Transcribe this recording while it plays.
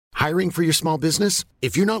Hiring for your small business?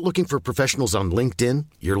 If you're not looking for professionals on LinkedIn,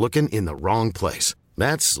 you're looking in the wrong place.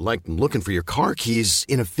 That's like looking for your car keys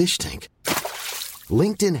in a fish tank.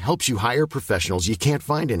 LinkedIn helps you hire professionals you can't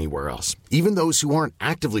find anywhere else, even those who aren't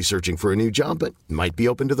actively searching for a new job but might be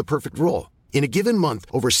open to the perfect role. In a given month,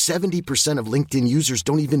 over 70% of LinkedIn users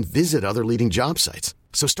don't even visit other leading job sites.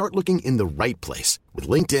 So start looking in the right place. With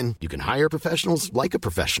LinkedIn, you can hire professionals like a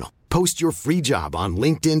professional. Post your free job on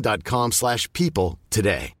linkedin.com/people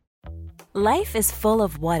today. Life is full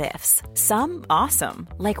of what-ifs. Some awesome,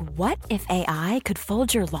 like what if AI could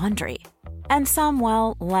fold your laundry? And some,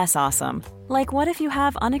 well, less awesome, like what if you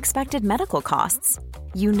have unexpected medical costs?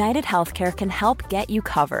 United Healthcare can help get you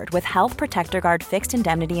covered with Health Protector Guard fixed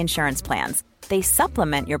indemnity insurance plans. They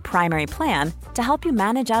supplement your primary plan to help you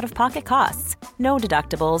manage out-of-pocket costs. No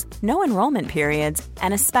deductibles, no enrollment periods,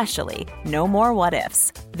 and especially no more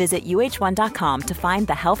what-ifs. Visit uh1.com to find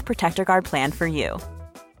the Health Protector Guard plan for you.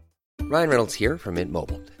 Ryan Reynolds here from Mint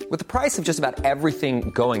Mobile. With the price of just about everything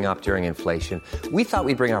going up during inflation, we thought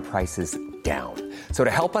we'd bring our prices down. So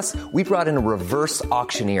to help us, we brought in a reverse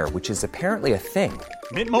auctioneer, which is apparently a thing.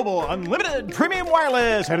 Mint Mobile Unlimited Premium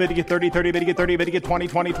Wireless. How to get 30, 30, bit to get 30, bit to get 20,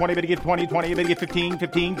 20, 20, bit to get 20, 20, bit to get 15,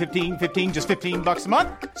 15, 15, 15, just $15 a month?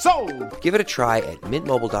 Sold! Give it a try at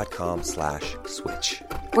mintmobile.com/switch.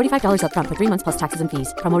 $45 up front for 3 months plus taxes and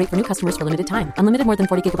fees. Promo rate for new customers for limited time. Unlimited more than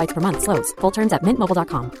 40 gigabytes per month. Slows full terms at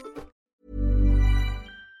mintmobile.com.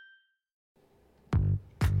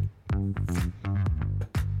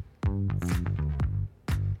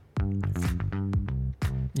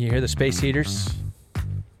 You hear the space heaters?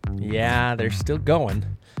 Yeah, they're still going.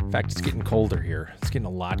 In fact, it's getting colder here. It's getting a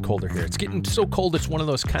lot colder here. It's getting so cold, it's one of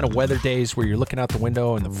those kind of weather days where you're looking out the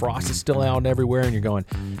window and the frost is still out everywhere and you're going,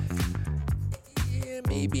 yeah,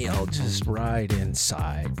 maybe I'll just ride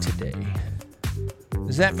inside today.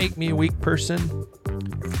 Does that make me a weak person?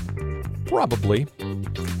 Probably.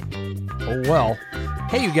 Oh well.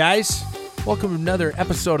 Hey, you guys. Welcome to another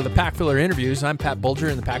episode of the Packfiller Interviews. I'm Pat Bulger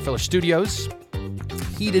in the Packfiller Studios.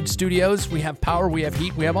 Heated studios. We have power, we have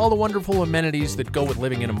heat, we have all the wonderful amenities that go with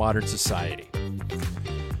living in a modern society.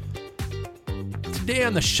 Today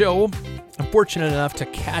on the show, I'm fortunate enough to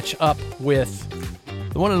catch up with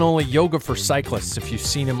the one and only Yoga for Cyclists. If you've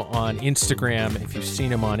seen him on Instagram, if you've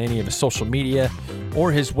seen him on any of his social media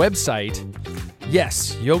or his website,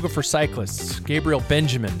 yes, Yoga for Cyclists. Gabriel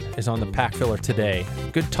Benjamin is on the Packfiller today.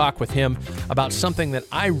 Good talk with him about something that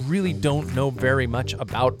I really don't know very much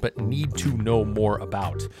about, but need to know more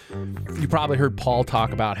about. You probably heard Paul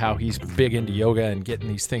talk about how he's big into yoga and getting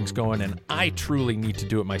these things going, and I truly need to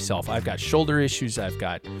do it myself. I've got shoulder issues, I've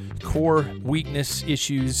got core weakness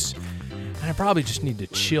issues, and I probably just need to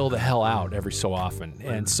chill the hell out every so often.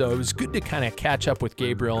 And so it was good to kind of catch up with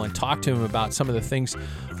Gabriel and talk to him about some of the things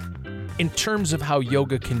in terms of how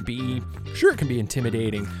yoga can be. Sure, it can be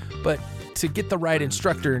intimidating, but to get the right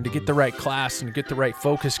instructor and to get the right class and to get the right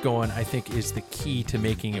focus going, I think is the key to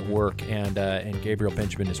making it work. And Gabriel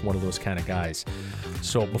Benjamin is one of those kind of guys.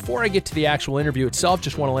 So before I get to the actual interview itself,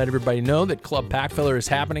 just want to let everybody know that Club Packfiller is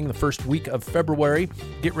happening the first week of February.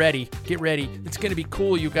 Get ready. It's going to be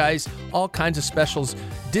cool, you guys. All kinds of specials,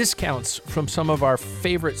 discounts from some of our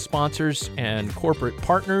favorite sponsors and corporate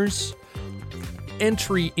partners.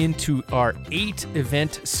 Entry into our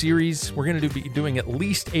 8-event series. We're going to be doing at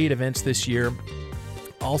least 8 events this year.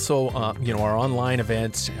 Also, our online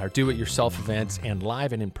events, our do-it-yourself events, and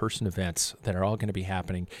live and in-person events that are all going to be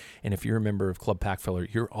happening. And if you're a member of Club Packfiller,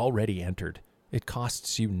 you're already entered. It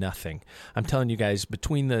costs you nothing. I'm telling you guys,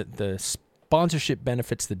 between the sponsorship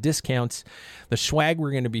benefits, the discounts, the swag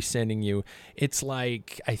we're going to be sending you, it's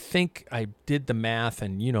like, I think I did the math,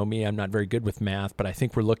 and you know me, I'm not very good with math, but I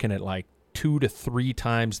think we're looking at like 2 to 3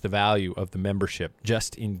 times the value of the membership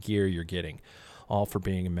just in gear you're getting, all for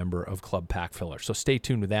being a member of Club Packfiller. So stay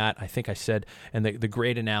tuned to that. I think I said, and the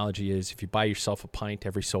great analogy is if you buy yourself a pint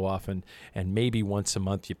every so often and maybe once a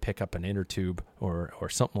month you pick up an inner tube or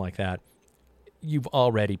something like that, you've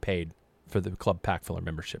already paid for the Club Packfiller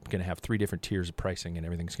membership. We're going to have 3 different tiers of pricing and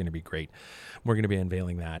everything's going to be great. We're going to be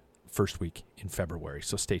unveiling that first week in February,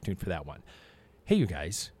 so stay tuned for that one. Hey, you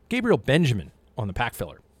guys, Gabriel Benjamin on the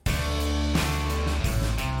Packfiller.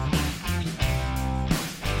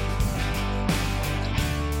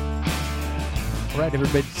 All right,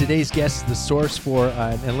 everybody. Today's guest is the source for,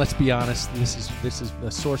 and let's be honest, this is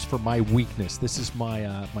the source for my weakness. This is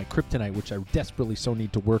my my kryptonite, which I desperately so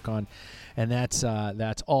need to work on, and that's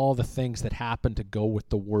all the things that happen to go with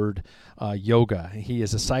the word yoga. He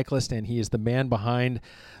is a cyclist, and he is the man behind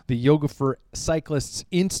the Yoga for Cyclists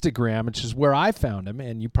Instagram, which is where I found him,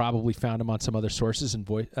 and you probably found him on some other sources and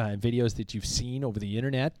videos that you've seen over the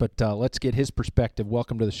internet. But let's get his perspective.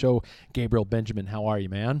 Welcome to the show, Gabriel Benjamin. How are you,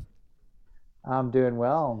 man? I'm doing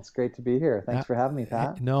well. It's great to be here. Thanks for having me,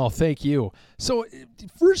 Pat. No, thank you. So,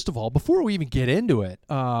 first of all, before we even get into it,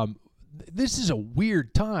 this is a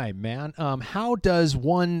weird time, man. How does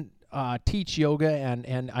one teach yoga?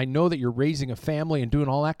 And I know that you're raising a family and doing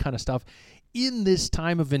all that kind of stuff in this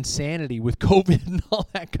time of insanity with COVID and all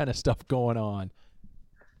that kind of stuff going on.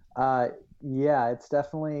 Yeah, it's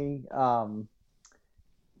definitely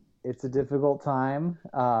it's a difficult time.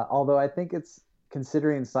 Although I think it's,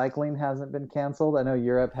 considering cycling hasn't been canceled. I know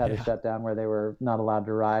Europe had a shutdown where they were not allowed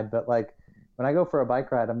to ride, but like when I go for a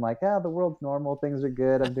bike ride, I'm like, the world's normal. Things are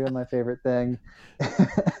good. I'm doing my favorite thing.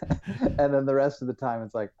 And then the rest of the time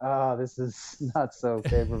it's like, this is not so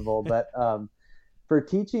favorable. But for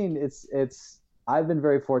teaching, I've been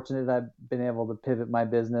very fortunate. I've been able to pivot my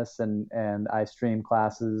business and I stream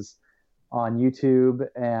classes on YouTube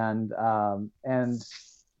and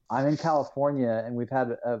I'm in California, and we've had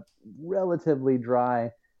a relatively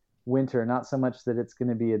dry winter. Not so much that it's going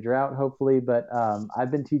to be a drought, hopefully, but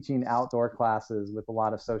I've been teaching outdoor classes with a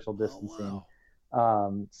lot of social distancing.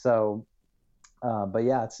 Oh, wow. But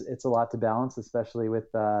yeah, it's a lot to balance, especially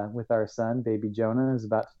with our son, baby Jonah, who's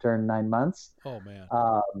about to turn 9 months. Oh man.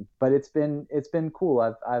 But it's been cool.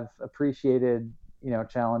 I've appreciated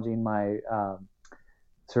challenging my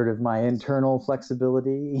sort of my internal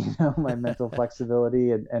flexibility, my mental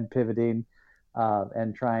flexibility and pivoting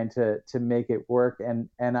and trying to make it work.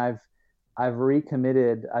 And I've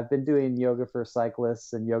recommitted. I've been doing yoga for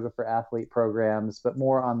cyclists and yoga for athlete programs, but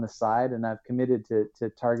more on the side. And I've committed to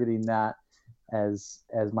targeting that as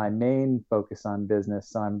my main focus on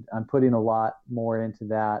business. So I'm putting a lot more into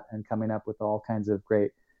that and coming up with all kinds of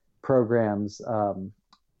great programs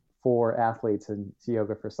for athletes and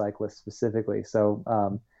yoga for cyclists specifically. So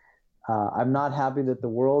I'm not happy that the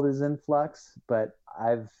world is in flux, but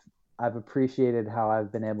I've appreciated how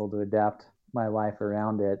I've been able to adapt my life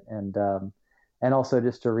around it, and also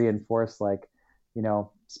just to reinforce, like,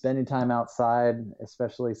 spending time outside,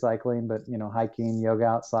 especially cycling, but hiking, yoga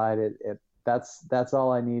outside, that's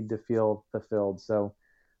all I need to feel fulfilled. So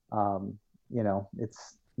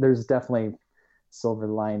there's definitely silver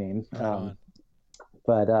lining.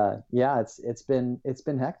 But it's been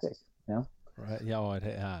hectic, Right.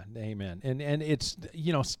 Yeah. Amen. And it's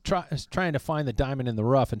trying to find the diamond in the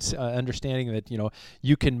rough and understanding that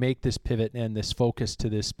you can make this pivot and this focus to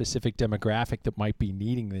this specific demographic that might be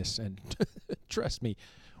needing this. And trust me,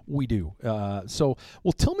 we do. So,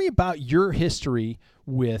 tell me about your history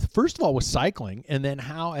with, first of all, with cycling, and then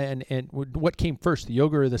how and what came first, the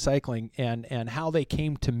yoga or the cycling, and how they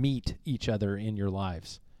came to meet each other in your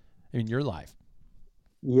lives, in your life.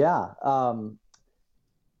 Yeah.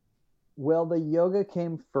 Well, the yoga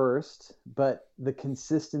came first, but the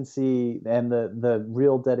consistency and the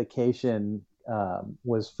real dedication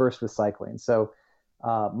was first with cycling. So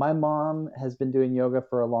my mom has been doing yoga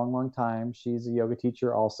for a long, long time. She's a yoga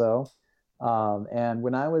teacher also. And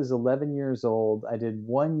when I was 11 years old, I did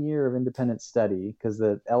 1 year of independent study because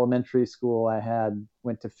the elementary school I had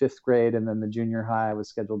went to 5th grade, and then the junior high I was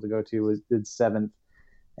scheduled to go to did 7th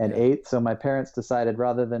and 8th. So my parents decided,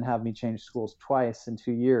 rather than have me change schools twice in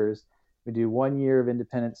 2 years, we do 1 year of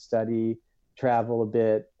independent study, travel a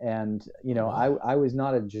bit. And, I was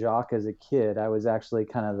not a jock as a kid. I was actually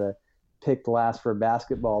kind of the picked last for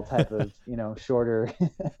basketball type of, shorter,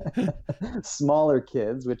 smaller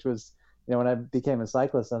kids, which was, when I became a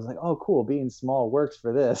cyclist, I was like, oh, cool. Being small works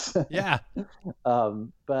for this. Yeah.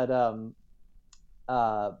 But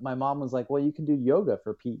my mom was like, well, you can do yoga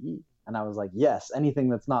for PE. And I was like, yes, anything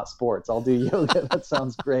that's not sports, I'll do yoga. That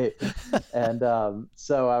sounds great. And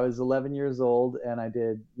so I was 11 years old, and I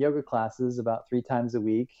did yoga classes about 3 times a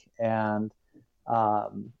week. And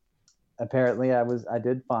apparently I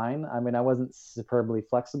did fine. I mean, I wasn't superbly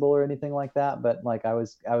flexible or anything like that, but like I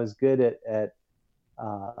was good at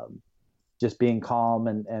just being calm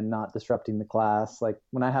and not disrupting the class. Like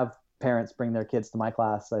when I have parents bring their kids to my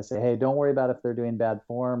class, I say, hey, don't worry about if they're doing bad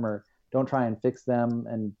form, or don't try and fix them,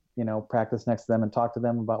 and practice next to them and talk to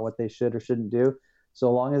them about what they should or shouldn't do.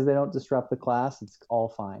 So long as they don't disrupt the class, it's all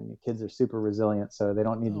fine. The kids are super resilient, so they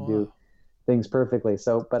don't need to do things perfectly.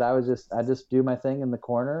 So, but I just do my thing in the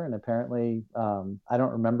corner, and apparently, I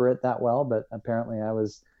don't remember it that well, but apparently I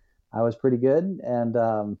was I was pretty good. And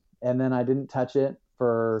then I didn't touch it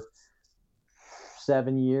for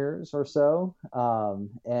 7 years or so.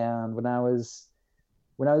 And when I was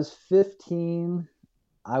 15,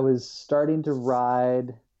 I was starting to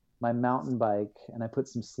ride my mountain bike, and I put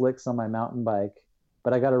some slicks on my mountain bike,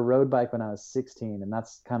 but I got a road bike when I was 16, and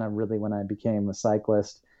that's kind of really when I became a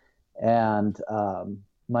cyclist. And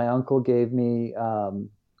my uncle gave me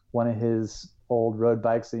one of his old road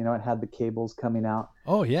bikes. So, it had the cables coming out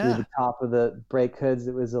Oh, through yeah. the top of the brake hoods.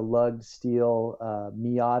 It was a lugged steel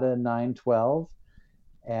Miata 912.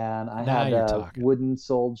 And I Now had you're talking. wooden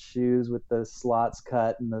soled shoes with the slots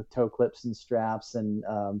cut and the toe clips and straps, and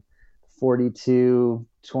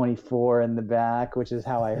 42/24 in the back, which is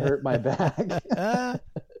how I hurt my back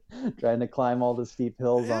trying to climb all the steep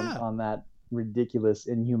hills Yeah. on that ridiculous,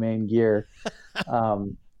 inhumane gear.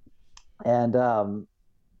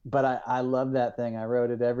 But I love that thing. I rode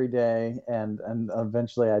it every day, and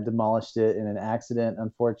eventually I demolished it in an accident,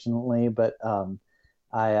 unfortunately. But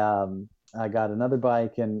I got another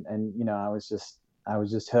bike, and I was just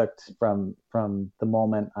hooked from the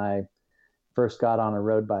moment I first got on a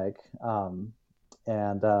road bike. I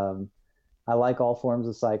like all forms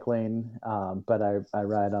of cycling, but I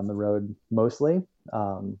ride on the road mostly.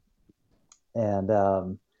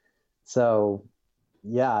 So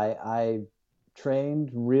yeah, I trained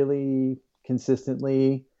really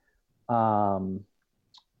consistently for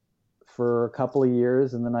a couple of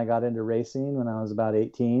years, and then I got into racing when I was about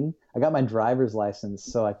 18. I got my driver's license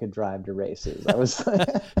so I could drive to races. I was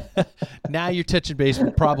Now you're touching base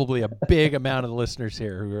with probably a big amount of the listeners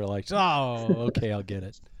here who are like, oh, okay, I'll get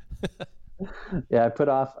it. Yeah, I put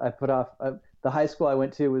off the high school I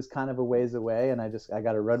went to was kind of a ways away, and I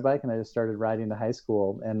got a road bike, and I just started riding to high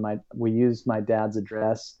school. And we used my dad's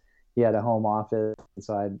address. He had a home office,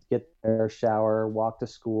 so I'd get there, shower, walk to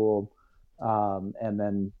school, and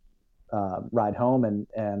then ride home,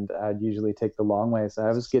 and I'd usually take the long way. So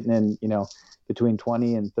I was getting in, between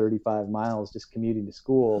 20 and 35 miles just commuting to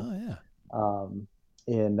school. Oh, yeah.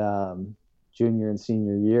 In junior and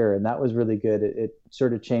senior year, and that was really good. It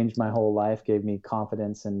sort of changed my whole life, gave me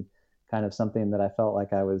confidence and kind of something that I felt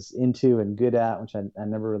like I was into and good at, which I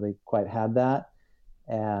never really quite had that.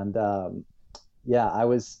 And yeah, I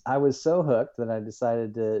was so hooked that I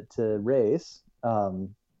decided to race,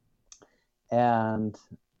 and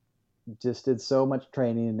just did so much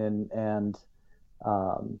training and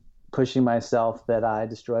pushing myself that I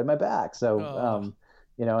destroyed my back. So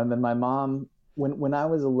and then my mom, when I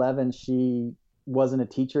was 11, she wasn't a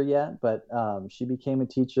teacher yet, but she became a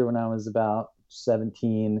teacher when I was about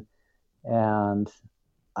 17. And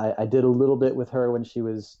I did a little bit with her when she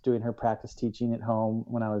was doing her practice teaching at home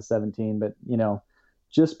when I was 17. But,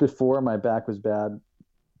 just before my back was bad,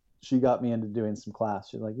 she got me into doing some class.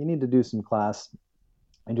 She's like, you need to do some class.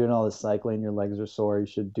 You're doing all this cycling, your legs are sore, you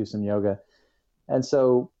should do some yoga. And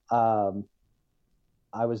so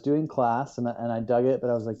I was doing class, and I dug it, but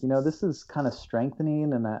I was like, this is kind of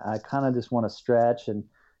strengthening, and I kind of just want to stretch, and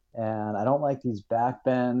I don't like these back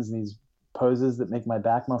bends and these poses that make my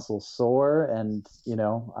back muscles sore. And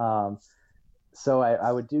so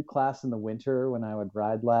I would do class in the winter when I would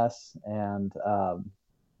ride less, and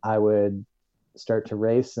I would start to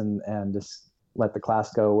race and just let the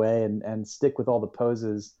class go away and stick with all the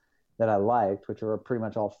poses that I liked, which were pretty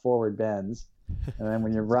much all forward bends. And then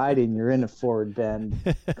when you're riding, you're in a forward bend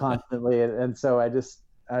constantly. And so I just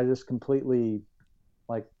completely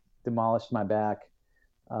demolished my back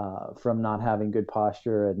from not having good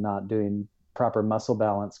posture and not doing proper muscle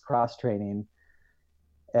balance cross training.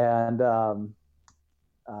 And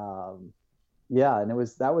yeah, and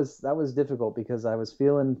that was difficult because I was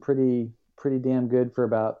feeling pretty damn good for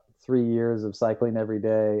about 3 years of cycling every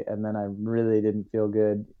day, and then I really didn't feel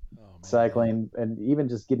good cycling, and even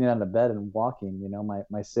just getting out of bed and walking.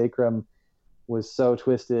 My sacrum was so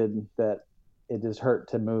twisted that it just hurt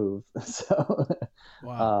to move. So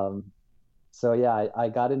Wow. So yeah, I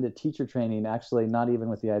got into teacher training, actually not even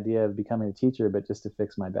with the idea of becoming a teacher, but just to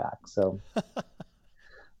fix my back. So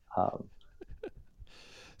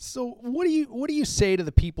So what do you say to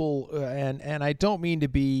the people? And I don't mean to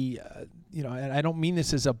be, and I don't mean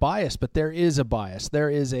this as a bias, but there is a bias. There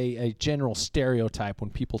is a general stereotype when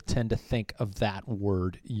people tend to think of that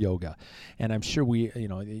word yoga, and I'm sure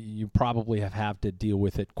you probably have had to deal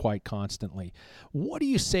with it quite constantly. What do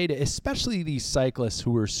you say to especially these cyclists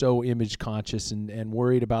who are so image conscious and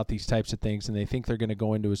worried about these types of things, and they think they're going to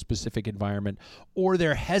go into a specific environment, or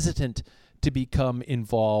they're hesitant to become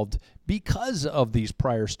involved because of these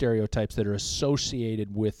prior stereotypes that are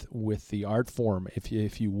associated with the art form,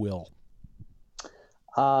 if you will?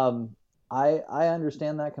 I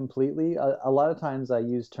understand that completely. A lot of times I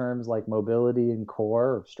use terms like mobility and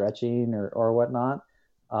core or stretching or whatnot.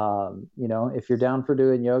 If you're down for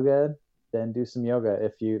doing yoga, then do some yoga.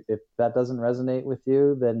 If that doesn't resonate with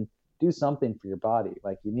you, then do something for your body.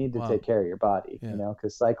 Like you need to Wow. take care of your body, Yeah.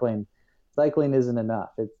 because cycling isn't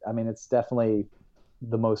enough. It's definitely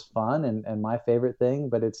the most fun and my favorite thing,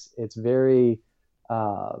 but it's very,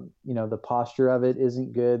 the posture of it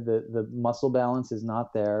isn't good. The muscle balance is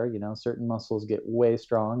not there. Certain muscles get way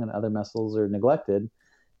strong and other muscles are neglected,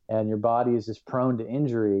 and your body is just prone to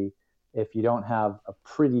injury if you don't have a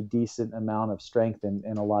pretty decent amount of strength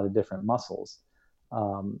in a lot of different muscles,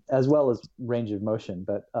 as well as range of motion.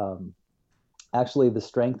 But actually, the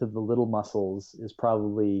strength of the little muscles is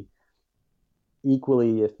probably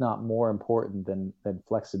equally, if not more important than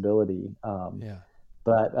flexibility. Yeah.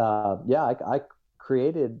 But I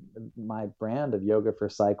created my brand of yoga for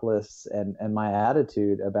cyclists and my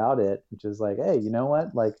attitude about it, which is like, hey, you know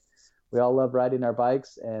what? Like, we all love riding our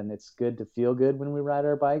bikes, and it's good to feel good when we ride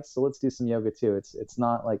our bikes. So let's do some yoga too. It's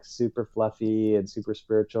not like super fluffy and super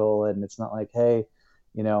spiritual, and it's not like, hey,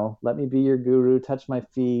 let me be your guru, touch my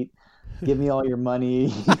feet, give me all your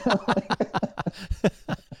money.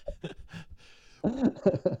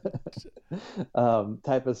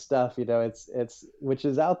 Type of stuff, it's which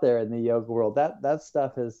is out there in the yoga world. That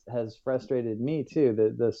stuff has frustrated me too.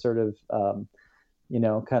 The sort of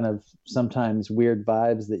kind of sometimes weird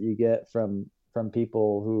vibes that you get from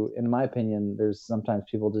people who, in my opinion, there's sometimes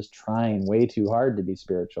people just trying way too hard to be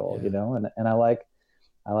spiritual. Yeah. And I like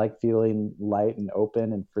feeling light and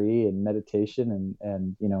open and free, and meditation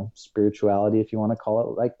and spirituality, if you want to call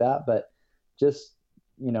it like that. But just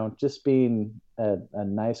being a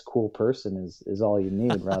nice, cool person is all you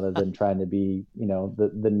need, rather than trying to be,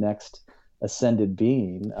 the next ascended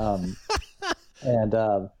being.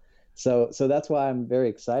 So that's why I'm very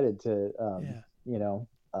excited to,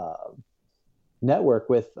 network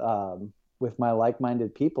with my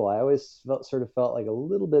like-minded people. I always felt like a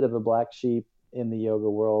little bit of a black sheep in the yoga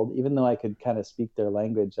world, even though I could kind of speak their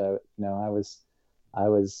language. I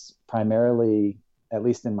was primarily, at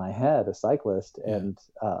least in my head, a cyclist. Yeah. And,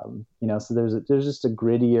 so there's just a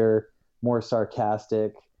grittier, more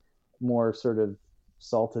sarcastic, more sort of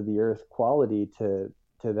salt of the earth quality to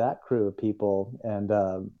that crew of people. And,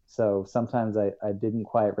 so sometimes I didn't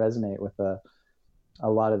quite resonate with a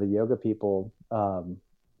lot of the yoga people.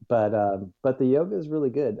 But the yoga is really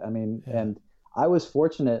good. And I was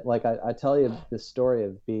fortunate, like I tell you this story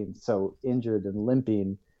of being so injured and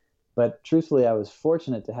limping, but truthfully, I was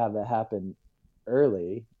fortunate to have that happen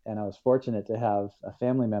early, and I was fortunate to have a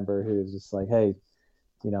family member who was just like, hey,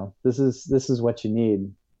 this is what you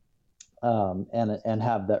need, and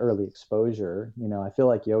have the early exposure. I feel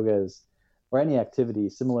like yoga is, or any activity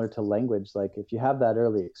similar to language, like if you have that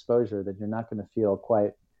early exposure, then you're not going to feel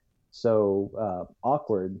quite so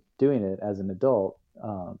awkward doing it as an adult.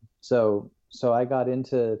 So I got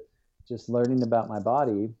into just learning about my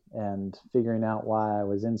body and figuring out why I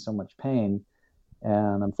was in so much pain.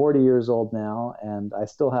 And I'm 40 years old now, and I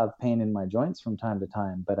still have pain in my joints from time to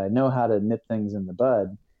time, but I know how to nip things in the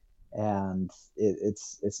bud. And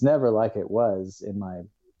it's never like it was in my,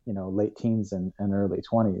 late teens and early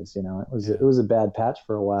 20s. It was a bad patch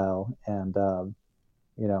for a while. And,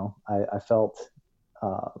 I felt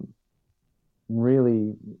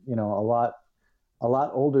really, a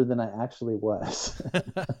lot older than I actually was.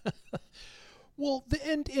 Well,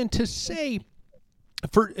 and to say,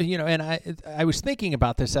 and I was thinking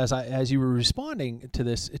about this as you were responding to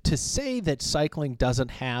this, to say that cycling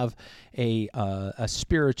doesn't have a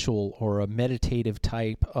spiritual or a meditative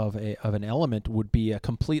type of an element would be a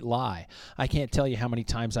complete lie. I can't tell you how many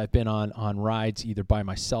times I've been on rides either by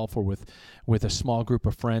myself or with a small group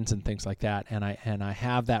of friends and things like that, and I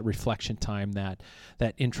have that reflection time, that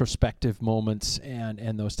introspective moments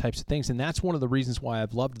and those types of things. And that's one of the reasons why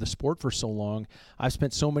I've loved the sport for so long. I've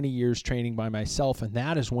spent so many years training by myself, and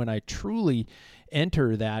that is when I truly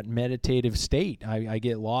enter that meditative state. I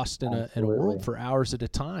get lost in a world for hours at a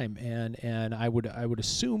time, and I would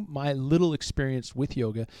assume my little experience with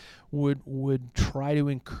yoga would try to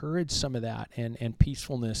encourage some of that and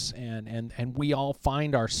peacefulness, and we all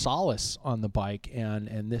find our solace on the bike,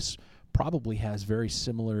 and this probably has very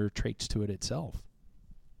similar traits to it itself.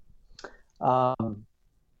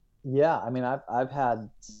 Yeah, I've had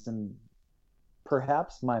some,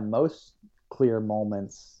 perhaps my most clear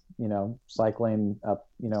moments, cycling up,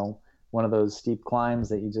 one of those steep climbs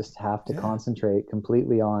that you just have to concentrate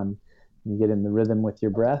completely on. You get in the rhythm with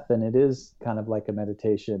your breath, and it is kind of like a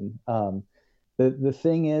meditation. The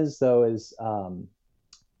thing is, though, is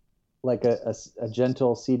like a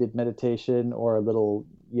gentle seated meditation or a little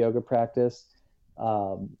yoga practice,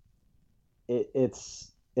 it's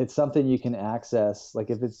something you can access. Like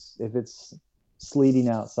if it's sleeting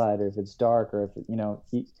outside, or if it's dark, or if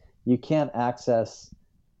you can't access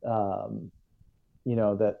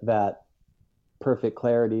that perfect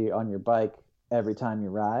clarity on your bike every time you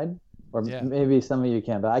ride, or maybe some of you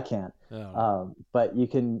can, but I can't. But you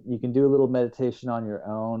can do a little meditation on your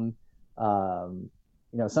own.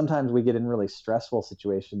 Sometimes we get in really stressful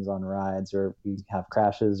situations on rides, or we have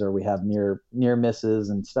crashes, or we have near misses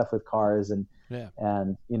and stuff with cars, and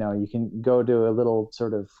you can go to a little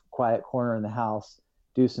sort of quiet corner in the house,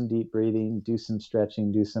 do some deep breathing, do some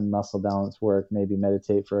stretching, do some muscle balance work, maybe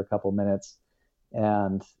meditate for a couple minutes,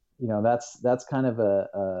 and that's kind of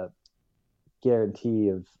a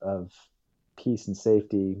guarantee of peace and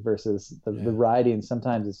safety, versus the riding.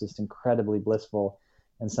 Sometimes it's just incredibly blissful,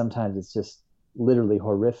 and sometimes it's just literally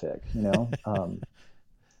horrific,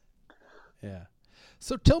 Yeah.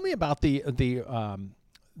 So tell me about the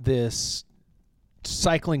this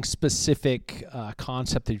cycling specific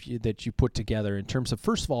concept that you put together, in terms of,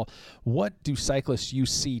 first of all, what do cyclists you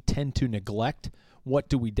see tend to neglect? What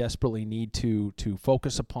do we desperately need to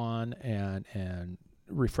focus upon and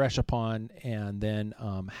refresh upon? And then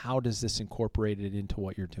how does this incorporate it into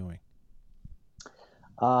what you're doing?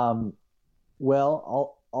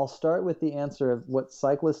 Well, I'll start with the answer of what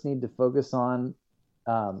cyclists need to focus on.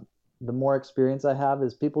 The more experience I have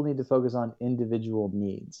is people need to focus on individual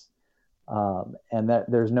needs. And that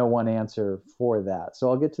there's no one answer for that. So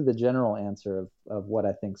I'll get to the general answer of what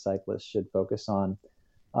I think cyclists should focus on.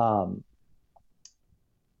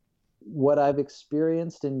 What I've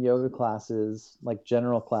experienced in yoga classes, like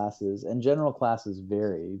general classes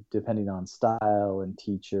vary depending on style and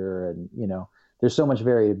teacher, and there's so much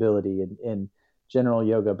variability in general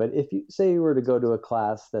yoga. But if you say you were to go to a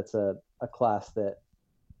class that's a class that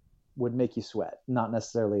would make you sweat, not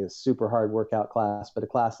necessarily a super hard workout class, but a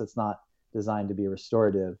class that's not designed to be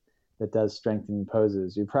restorative, that does strengthening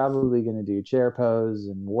poses, you're probably going to do chair pose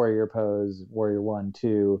and warrior pose, warrior 1,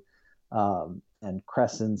 2, and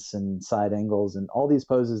crescents and side angles and all these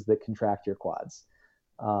poses that contract your quads.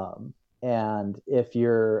 And if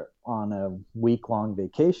you're on a week-long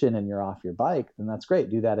vacation and you're off your bike, then that's great.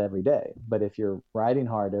 Do that every day. But if you're riding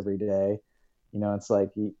hard every day, it's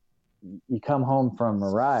like you come home from a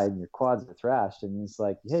ride and your quads are thrashed, and it's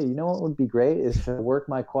like, hey, what would be great is to work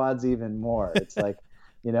my quads even more. It's like,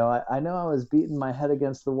 I know I was beating my head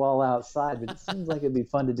against the wall outside, but it seems like it'd be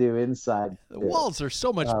fun to do inside. The walls are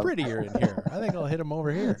so much prettier in here. I think I'll hit them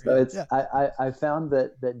over here. So I found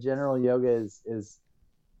that general yoga is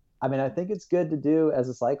I think it's good to do as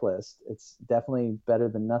a cyclist. It's definitely better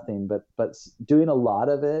than nothing, but doing a lot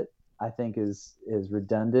of it, I think, is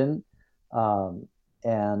redundant. I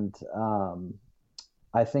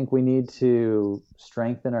think we need to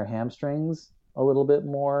strengthen our hamstrings a little bit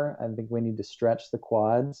more. I think we need to stretch the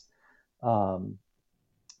quads. One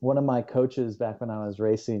of my coaches back when I was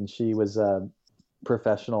racing, she was a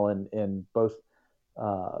professional in both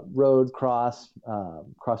road cross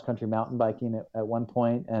country mountain biking at one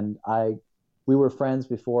point, and we were friends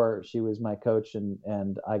before she was my coach,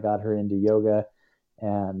 and I got her into yoga,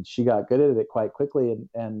 and she got good at it quite quickly,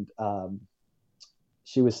 and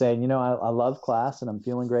she was saying, I love class and I'm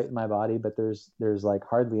feeling great in my body, but there's like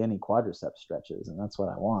hardly any quadricep stretches, and that's what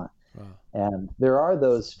I want. Wow. And there are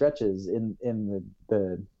those stretches in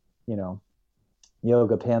the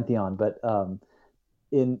yoga pantheon, but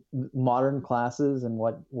in modern classes and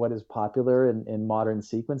what is popular in modern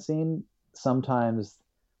sequencing, sometimes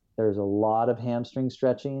there's a lot of hamstring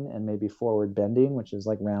stretching and maybe forward bending, which is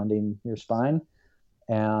like rounding your spine,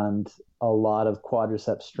 and a lot of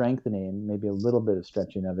quadricep strengthening, maybe a little bit of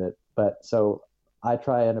stretching of it. But so I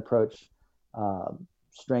try and approach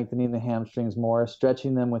strengthening the hamstrings more,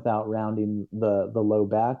 stretching them without rounding the low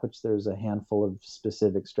back, which there's a handful of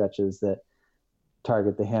specific stretches that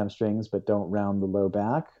target the hamstrings but don't round the low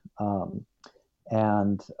back,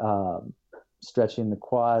 and stretching the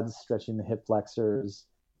quads, stretching the hip flexors,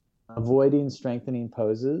 avoiding strengthening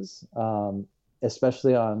poses,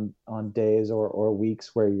 especially on days or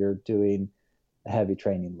weeks where you're doing a heavy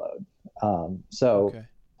training load. So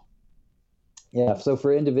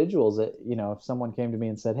for individuals, if someone came to me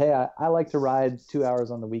and said, hey, I like to ride 2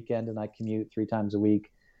 hours on the weekend and I commute 3 times a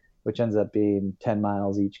week, which ends up being 10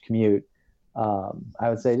 miles each commute, I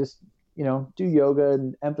would say just do yoga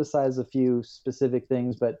and emphasize a few specific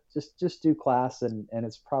things, but just do class and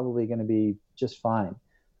it's probably going to be just fine.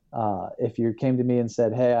 If you came to me and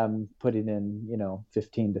said, hey, I'm putting in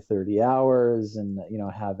 15 to 30 hours and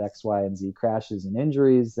I have X, Y, and Z crashes and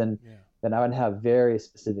injuries, then then I would have very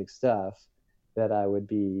specific stuff that I would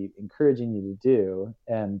be encouraging you to do.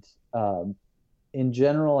 And in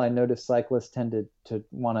general, I notice cyclists tend to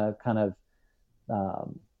want to kind of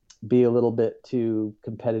be a little bit too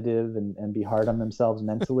competitive and be hard on themselves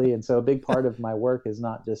mentally. And so a big part of my work is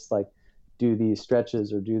not just like do these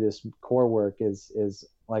stretches or do this core work, is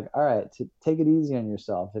like, all right, take it easy on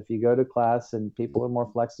yourself. If you go to class and people are more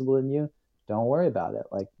flexible than you, don't worry about it.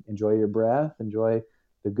 Like, enjoy your breath, enjoy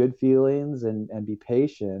the good feelings, and be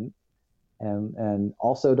patient. And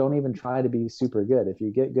also, don't even try to be super good. If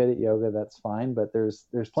you get good at yoga, that's fine. But there's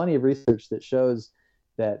plenty of research that shows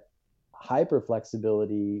that hyper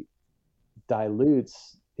flexibility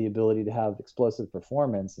dilutes the ability to have explosive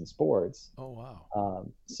performance in sports. Oh, wow.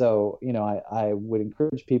 So, I would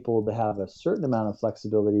encourage people to have a certain amount of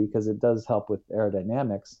flexibility because it does help with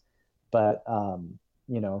aerodynamics. But,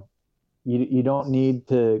 you don't need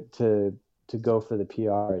to go for the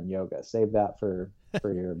PR in yoga. Save that for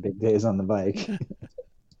your big days on the bike.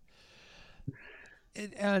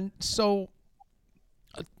 And so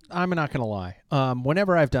I'm not going to lie.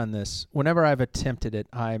 Whenever I've done this, whenever I've attempted it,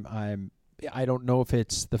 I don't know if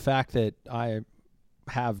it's the fact that I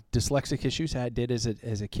have dyslexic issues I did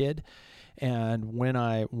as a kid. And when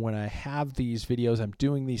I have these videos, I'm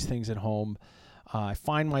doing these things at home, I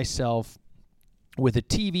find myself with a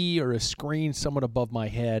TV or a screen somewhat above my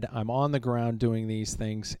head. I'm on the ground doing these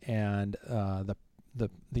things, and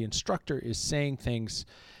the instructor is saying things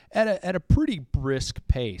at a pretty brisk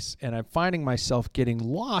pace, and I'm finding myself getting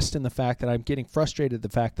lost in the fact that I'm getting frustrated, the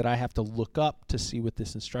fact that I have to look up to see what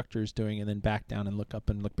this instructor is doing and then back down and look up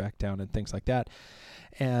and look back down and things like that.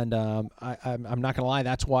 And I'm not going to lie,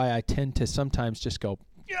 that's why I tend to sometimes just go,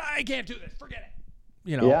 yeah, I can't do this, forget it.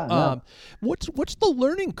 What's the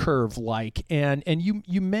learning curve like? And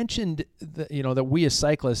you mentioned that we as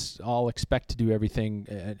cyclists all expect to do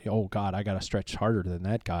everything. Oh God, I got to stretch harder than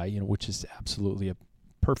that guy, which is absolutely a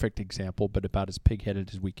perfect example, but about as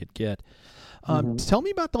pig-headed as we could get. Tell me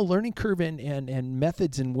about the learning curve and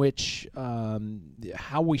methods in which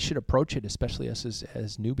how we should approach it, especially us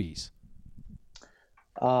as newbies.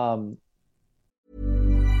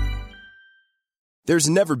 There's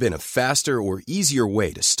never been a faster or easier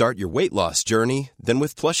way to start your weight loss journey than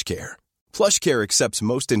with PlushCare. PlushCare accepts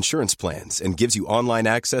most insurance plans and gives you online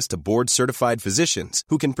access to board-certified physicians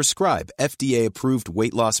who can prescribe FDA-approved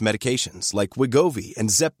weight loss medications like Wegovy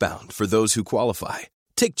and Zepbound for those who qualify.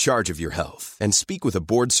 Take charge of your health and speak with a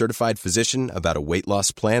board-certified physician about a weight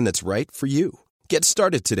loss plan that's right for you. Get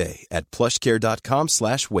started today at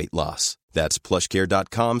plushcare.com/weight loss. That's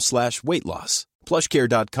plushcare.com/weight loss.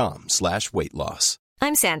 plushcare.com/weight loss.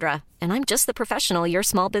 I'm Sandra, and I'm just the professional your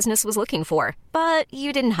small business was looking for. But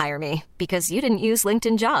you didn't hire me because you didn't use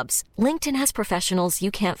LinkedIn Jobs. LinkedIn has professionals you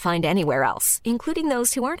can't find anywhere else, including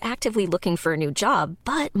those who aren't actively looking for a new job,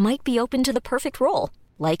 but might be open to the perfect role,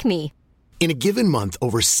 like me. In a given month,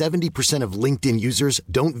 over 70% of LinkedIn users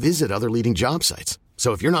don't visit other leading job sites.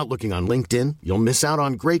 So if you're not looking on LinkedIn, you'll miss out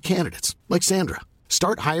on great candidates like Sandra.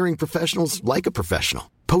 Start hiring professionals like a professional.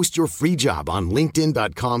 Post your free job on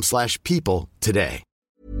linkedin.com/people today.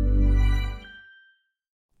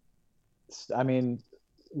 I mean,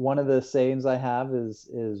 one of the sayings I have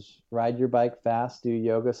is ride your bike fast, do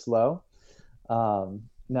yoga slow.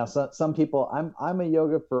 Now, some people, I'm a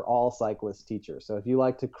yoga for all cyclist teacher. So if you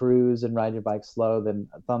like to cruise and ride your bike slow, then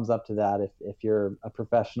a thumbs up to that. If you're a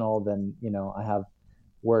professional, then, I have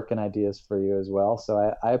work and ideas for you as well.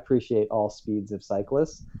 So I appreciate all speeds of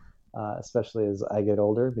cyclists, especially as I get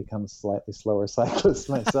older, become a slightly slower cyclist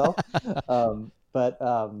myself. But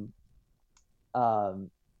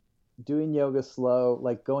doing yoga slow,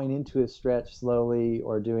 like going into a stretch slowly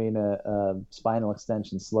or doing a spinal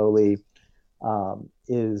extension slowly,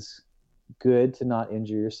 is good to not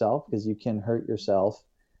injure yourself, because you can hurt yourself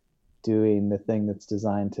doing the thing that's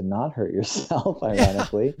designed to not hurt yourself,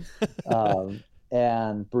 ironically.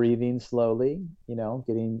 And breathing slowly,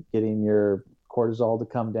 getting your cortisol to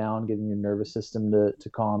come down, getting your nervous system to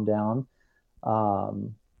calm down,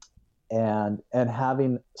 and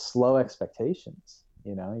having slow expectations.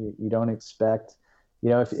 You don't expect,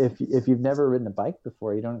 if you've never ridden a bike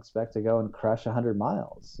before, you don't expect to go and crush 100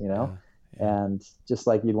 miles, Yeah. And just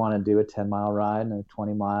like you'd want to do a 10-mile ride and a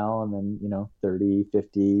 20-mile and then, 30,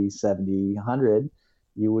 50, 70, 100,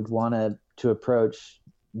 you would want to approach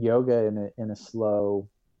yoga in a slow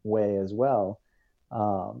way as well.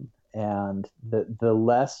 And the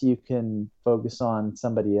less you can focus on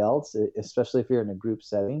somebody else, especially if you're in a group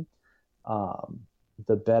setting,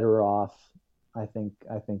 the better off I think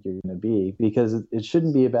you're going to be, because it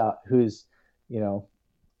shouldn't be about who's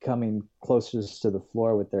coming closest to the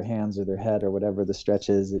floor with their hands or their head or whatever the stretch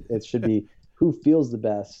is. It should be who feels the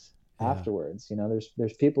best afterwards.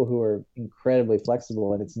 There's people who are incredibly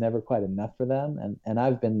flexible and it's never quite enough for them. And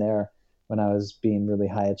I've been there when I was being really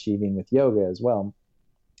high achieving with yoga as well.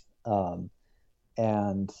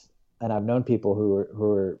 And I've known people who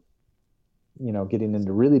are, getting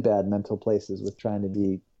into really bad mental places with trying to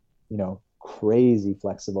be, crazy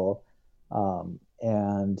flexible.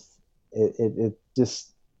 And it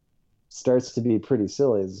just starts to be pretty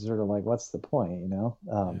silly. It's sort of like, what's the point,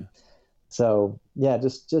 So yeah,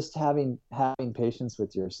 just having patience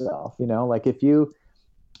with yourself, like if you,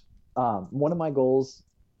 one of my goals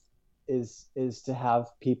is to have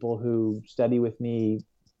people who study with me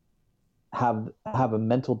have a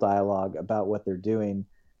mental dialogue about what they're doing,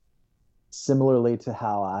 similarly to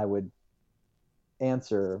how I would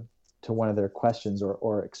answer to one of their questions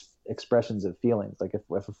or expressions of feelings. Like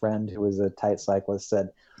if a friend who was a tight cyclist said,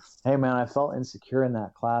 "Hey man, I felt insecure in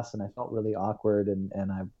that class and I felt really awkward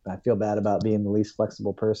and I feel bad about being the least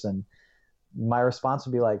flexible person," my response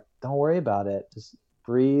would be like, "Don't worry about it. Just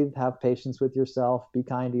breathe, have patience with yourself, be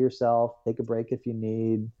kind to yourself, take a break if you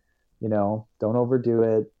need, don't overdo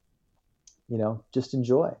it, just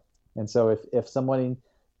enjoy." And so if someone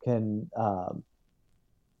can,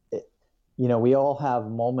 we all have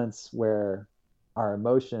moments where our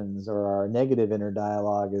emotions or our negative inner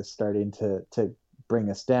dialogue is starting to bring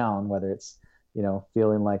us down, whether it's,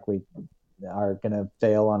 feeling like we are going to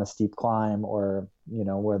fail on a steep climb or,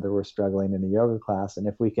 whether we're struggling in a yoga class. And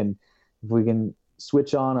if we can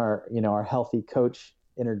switch on our healthy coach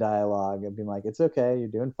inner dialogue and be like, it's okay, you're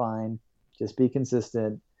doing fine, just be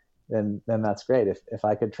consistent, then that's great. If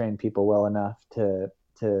I could train people well enough to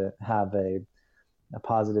have a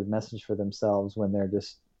positive message for themselves when they're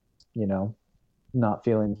just, not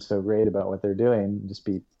feeling so great about what they're doing, just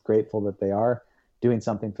be grateful that they are doing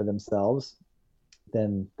something for themselves,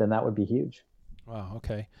 then that would be huge. Wow.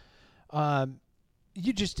 Okay.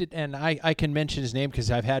 You just did, and I can mention his name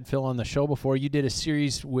because I've had Phil on the show before. You did a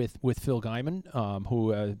series with Phil Guyman,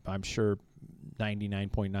 who I'm sure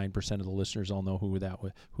 99.9% of the listeners all know who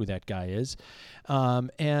that guy is.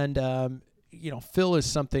 Phil is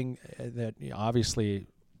something that obviously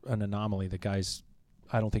an anomaly. The guy's,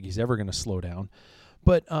 I don't think he's ever going to slow down.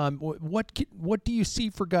 But what do you see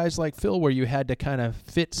for guys like Phil where you had to kind of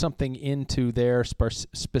fit something into their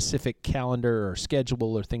specific calendar or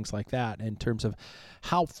schedule or things like that in terms of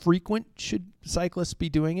how frequent should cyclists be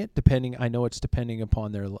doing it? I know it's depending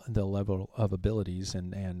upon the level of abilities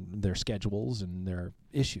and their schedules and their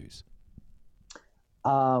issues.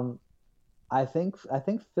 I think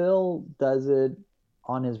Phil does it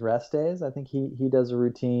on his rest days. I think he does a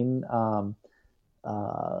routine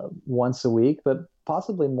once a week, but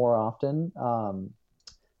possibly more often.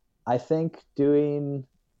 I think doing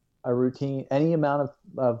a routine, any amount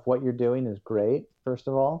of what you're doing is great, first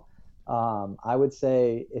of all. I would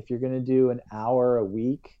say if you're going to do an hour a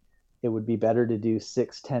week, it would be better to do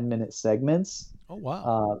 6-10-minute segments. Oh,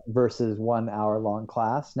 wow. Versus 1 hour long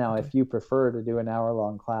class. Now, if you prefer to do an hour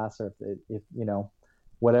long class, or if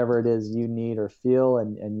whatever it is you need or feel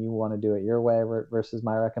and you want to do it your way versus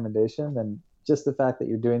my recommendation, then just the fact that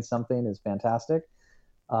you're doing something is fantastic.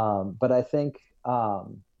 But I think,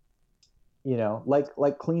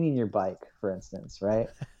 like cleaning your bike, for instance, right?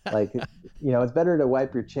 Like, it's better to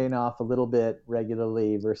wipe your chain off a little bit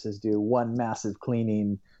regularly versus do one massive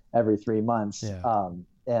cleaning every 3 months. Yeah.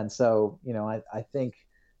 And so, I think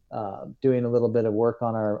doing a little bit of work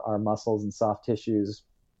on our muscles and soft tissues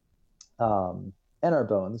and our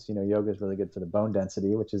bones, yoga is really good for the bone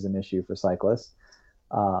density, which is an issue for cyclists.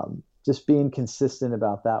 Just being consistent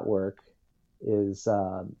about that work is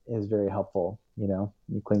very helpful. You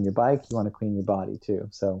clean your bike, you want to clean your body too.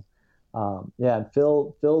 So, and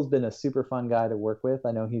Phil's been a super fun guy to work with.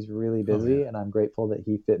 I know he's really busy, and I'm grateful that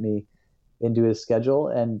he fit me into his schedule.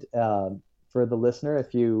 And for the listener,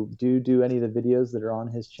 if you do any of the videos that are on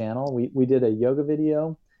his channel, we did a yoga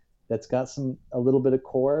video that's got a little bit of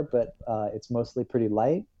core, but it's mostly pretty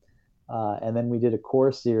light. And then we did a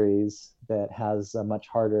core series that has a much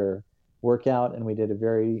harder workout, and we did a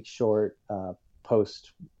very short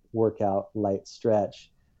post-workout light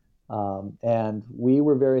stretch. And we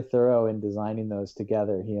were very thorough in designing those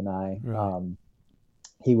together, he and I. Right.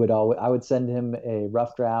 I would send him a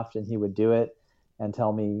rough draft, and he would do it and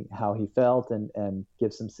tell me how he felt and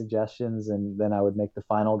give some suggestions, and then I would make the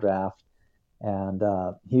final draft. And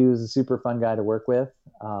he was a super fun guy to work with.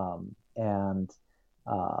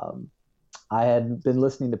 I had been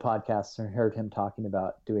listening to podcasts and heard him talking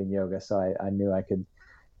about doing yoga, so I knew I could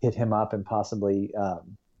hit him up and possibly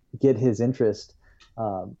get his interest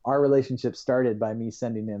our relationship started by me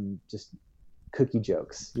sending him just cookie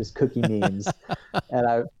jokes, just cookie memes.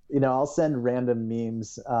 And I'll send random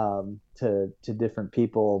memes to different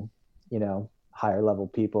people, higher level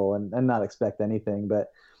people, and not expect anything.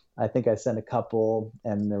 But I think I sent a couple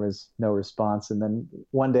and there was no response. And then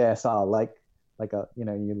one day I saw you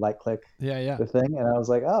click the thing, and I was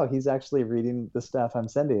like, oh, he's actually reading the stuff I'm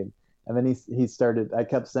sending. And then I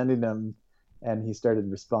kept sending them, and he started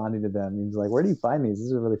responding to them. He was like, where do you find these?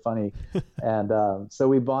 These are really funny. And so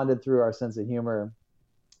we bonded through our sense of humor.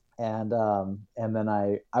 And then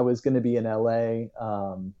I was going to be in LA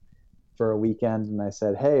for a weekend, and I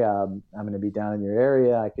said, hey, I'm going to be down in your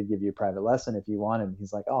area. I could give you a private lesson if you want. And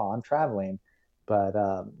he's like, oh, I'm traveling, but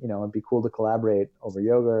it'd be cool to collaborate over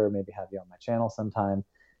yoga, or maybe have you on my channel sometime.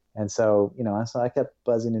 And so, so I kept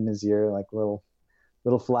buzzing in his ear like little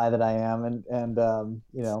fly that I am. And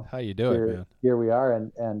how you do it, man. Here we are.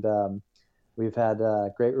 And we've had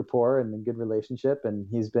great rapport and a good relationship. And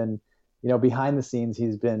he's been, behind the scenes,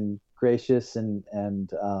 he's been gracious and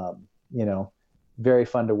very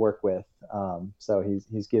fun to work with. So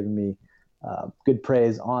he's given me good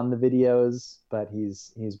praise on the videos, but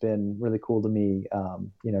he's been really cool to me,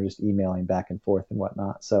 just emailing back and forth and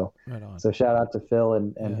whatnot. So, right on. So shout out to Phil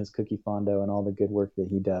and his Cookie Fondo and all the good work that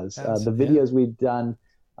he does. The videos we've done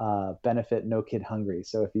benefit No Kid Hungry.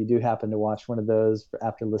 So if you do happen to watch one of those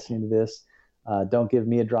after listening to this, don't give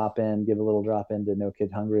me a drop in, give a little drop in to No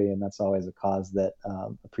Kid Hungry. And that's always a cause that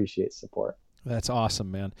appreciates support. That's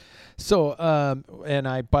awesome, man. So,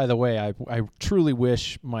 and by the way, I truly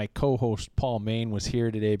wish my co-host Paul Main was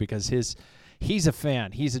here today, because he's a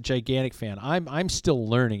fan. He's a gigantic fan. I'm still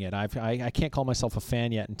learning it. I can't call myself a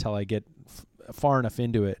fan yet until I get far enough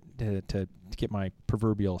into it to get my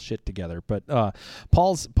proverbial shit together. But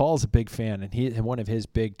Paul's a big fan, and one of his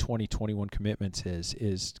big 2021 commitments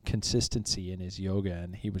is consistency in his yoga.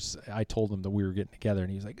 And I told him that we were getting together,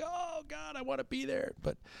 and he's like, "Oh God, I want to be there."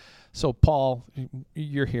 But so Paul,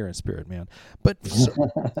 you're here in spirit, man. But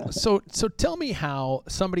so tell me how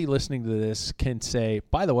somebody listening to this can say,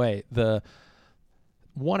 by the way, the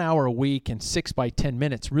 1 hour a week and 6 by 10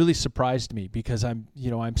 minutes really surprised me, because I'm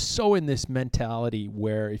so in this mentality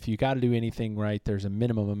where if you got to do anything right, there's a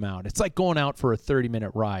minimum amount. It's like going out for a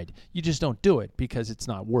 30-minute ride. You just don't do it because it's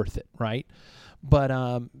not worth it, right? But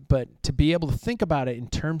to be able to think about it in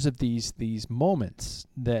terms of these moments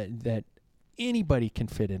that anybody can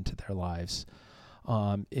fit into their lives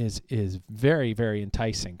is very, very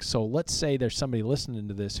enticing. So let's say there's somebody listening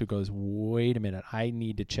to this who goes, wait a minute, I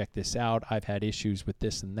need to check this out. I've had issues with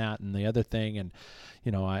this and that and the other thing, and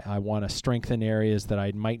I want to strengthen areas that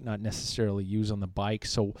I might not necessarily use on the bike.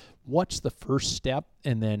 So what's the first step,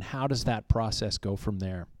 and then how does that process go from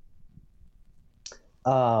there?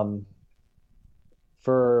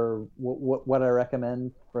 For what I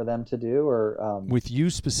recommend for them to do, or with you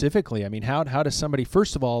specifically, I mean, how does somebody,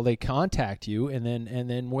 first of all, they contact you, and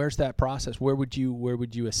then where's that process? Where would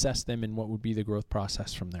you assess them, and what would be the growth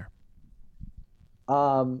process from there?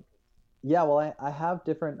 Yeah, well, I have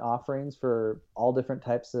different offerings for all different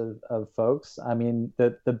types of folks. I mean,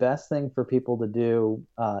 the best thing for people to do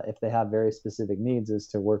if they have very specific needs is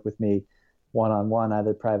to work with me one-on-one,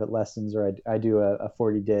 either private lessons, or I do a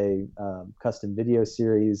 40-day custom video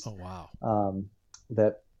series. Oh, wow.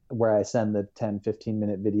 Where I send the 10-15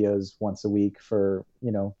 minute videos once a week for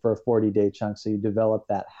a 40-day chunk. So you develop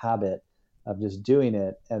that habit of just doing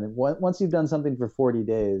it. And once you've done something for 40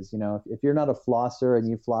 days, if you're not a flosser and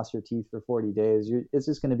you floss your teeth for 40 days, it's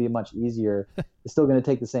just going to be much easier. It's still going to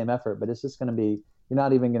take the same effort, but it's just going to be, you're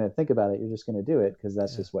not even going to think about it. You're just going to do it because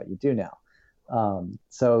that's just what you do now.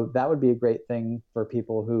 So that would be a great thing for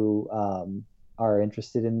people who are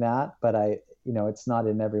interested in that, but it's not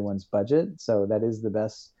in everyone's budget. So that is the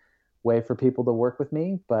best way for people to work with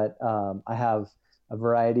me. But I have a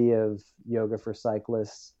variety of yoga for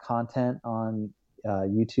cyclists content on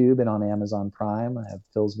YouTube and on Amazon Prime. I have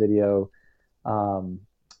Phil's video.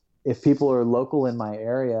 If people are local in my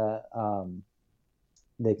area,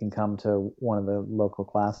 they can come to one of the local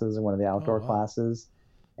classes or one of the outdoor classes.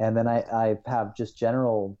 And then I have just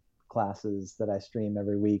general classes that I stream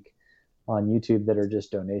every week on YouTube that are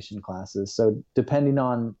just donation classes. So depending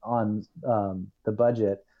on the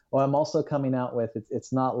budget, I'm also coming out with,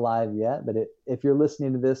 it's not live yet, but if you're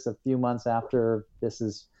listening to this a few months after this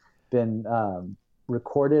has been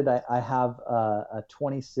recorded, I have a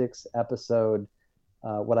 26 episode,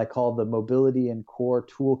 what I call the Mobility and Core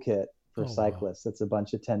Toolkit for cyclists. It's a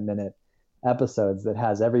bunch of 10-minute episodes that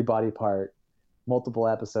has every body part, multiple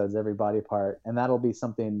episodes, every body part. And that'll be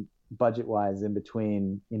something budget-wise in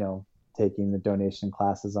between, taking the donation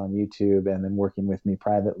classes on YouTube and then working with me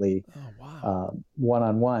privately,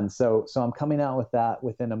 one-on-one. So I'm coming out with that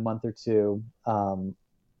within a month or two.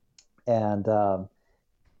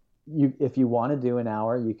 If you want to do an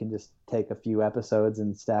hour, you can just take a few episodes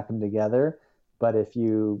and stack them together. But if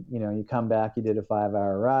you come back, you did a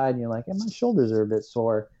 5-hour ride and you're like, my shoulders are a bit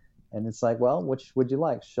sore. And it's like, well, which would you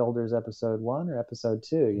like? Shoulders episode 1 or episode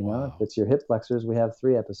 2? If it's your hip flexors, we have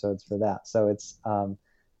 3 episodes for that. So it's,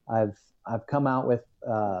 I've come out with,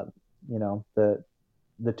 the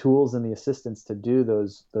tools and the assistance to do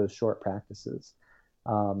those short practices.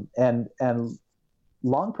 And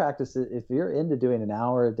long practices, if you're into doing an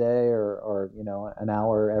hour a day or an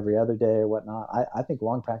hour every other day or whatnot, I think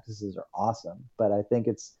long practices are awesome. But I think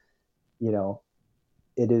it's,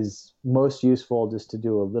 it is most useful just to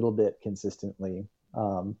do a little bit consistently.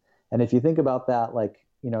 And if you think about that, like,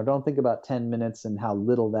 don't think about 10 minutes and how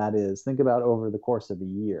little that is. Think about over the course of a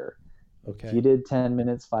year. Okay. If you did 10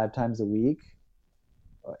 minutes 5 times a week,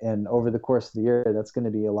 and over the course of the year, that's going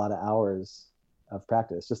to be a lot of hours of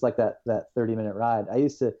practice. Just like that 30-minute ride.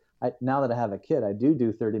 Now that I have a kid, I do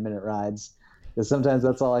 30-minute rides, because sometimes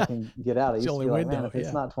that's all I can get out. I used to be like, man, if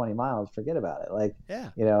it's not 20 miles, forget about it. Like,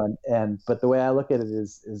 but the way I look at it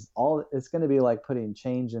is all it's going to be like putting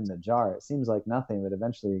change in the jar. It seems like nothing, but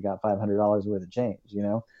eventually you got $500 worth of change,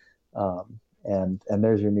 and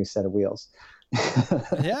there's your new set of wheels.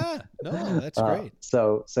 Yeah, no, that's great.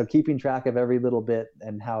 So keeping track of every little bit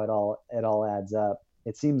and how it all adds up.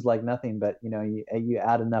 It seems like nothing, but you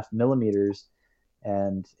add enough millimeters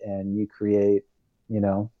and you create,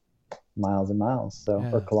 miles and miles,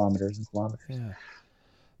 or kilometers and kilometers. Yeah.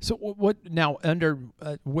 So what now? Under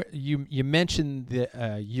you mentioned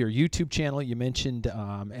your YouTube channel, you mentioned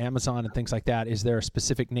Amazon and things like that. Is there a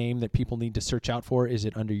specific name that people need to search out for? Is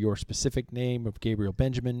it under your specific name of Gabriel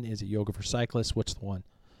Benjamin? Is it Yoga for Cyclists? What's the one?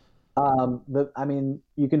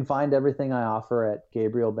 You can find everything I offer at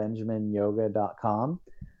GabrielBenjaminYoga.com,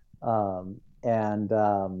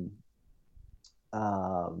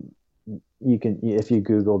 you can, if you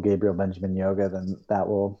Google Gabriel Benjamin Yoga, then that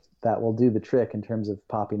will do the trick in terms of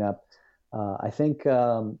popping up. I think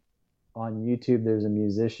on YouTube there's a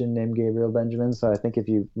musician named Gabriel Benjamin, so I think if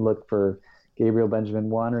you look for Gabriel Benjamin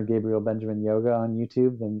 1 or Gabriel Benjamin Yoga on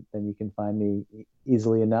YouTube, then you can find me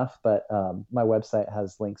easily enough. But my website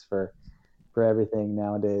has links for everything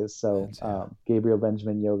nowadays. So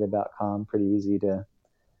GabrielBenjaminYoga.com, pretty easy to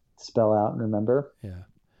spell out and remember. Yeah.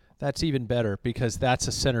 That's even better, because that's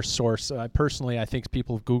a center source. Personally, I think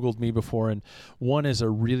people have Googled me before, and one is a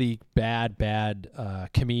really bad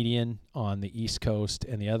comedian on the East Coast,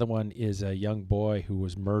 and the other one is a young boy who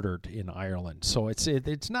was murdered in Ireland. So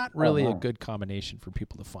it's not really a good combination for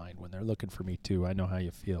people to find when they're looking for me too. I know how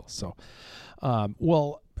you feel. So,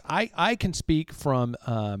 I can speak from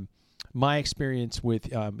my experience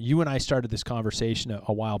with you and I started this conversation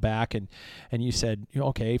a while back, and you said,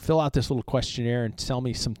 okay, fill out this little questionnaire and tell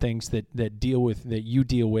me some things that you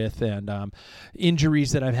deal with, and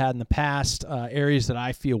injuries that I've had in the past, areas that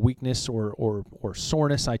I feel weakness or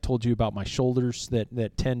soreness. I told you about my shoulders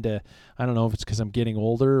that tend to, I don't know if it's because I'm getting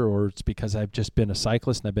older or it's because I've just been a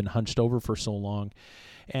cyclist and I've been hunched over for so long.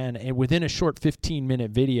 And within a short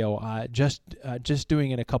 15-minute video, just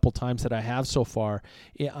doing it a couple times that I have so far,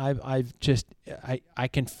 I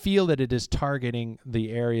can feel that it is targeting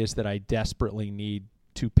the areas that I desperately need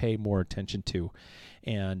to pay more attention to,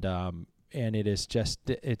 and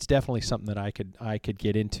it's definitely something that I could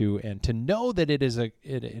get into, and to know that it is a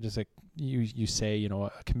you say a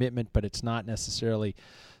commitment, but it's not necessarily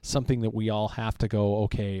something that we all have to go,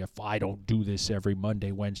 okay, if I don't do this every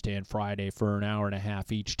Monday, Wednesday, and Friday for an hour and a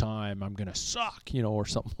half each time, I'm gonna suck, or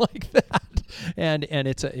something like that. And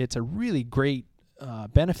it's a really great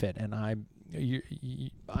benefit, and my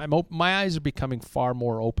eyes are becoming far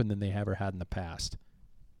more open than they ever had in the past.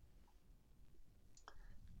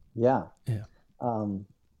 Yeah.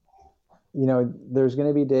 There's going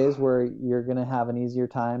to be days where you're going to have an easier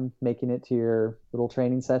time making it to your little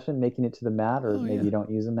training session, making it to the mat, or maybe you don't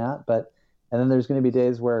use a mat. And then there's going to be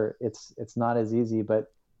days where it's not as easy.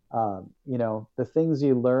 But the things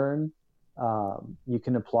you learn, you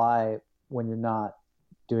can apply when you're not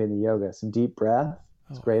doing the yoga. Some deep breath.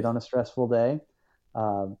 It's great on a stressful day.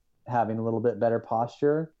 Having a little bit better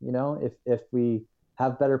posture. If we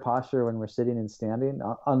have better posture when we're sitting and standing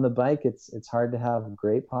on the bike, it's hard to have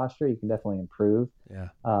great posture. You can definitely improve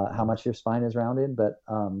how much your spine is rounded, but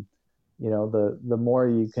the more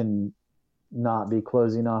you can not be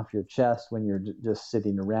closing off your chest when you're just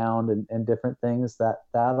sitting around and different things, that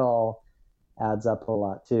all adds up a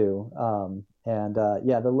lot too.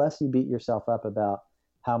 The less you beat yourself up about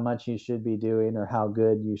how much you should be doing or how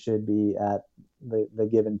good you should be at the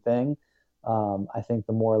given thing, I think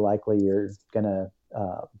the more likely you're gonna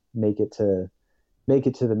make it to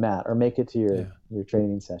the mat or make it to your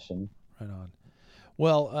training session. Right on.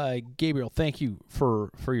 Well, Gabriel, thank you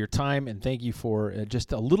for your time, and thank you for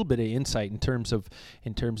just a little bit of insight in terms of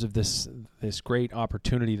this great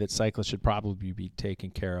opportunity that cyclists should probably be taken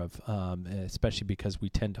care of, especially because we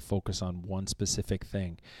tend to focus on one specific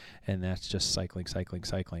thing, and that's just cycling,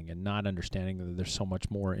 and not understanding that there's so much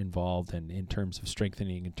more involved in terms of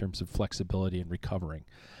strengthening, in terms of flexibility and recovering.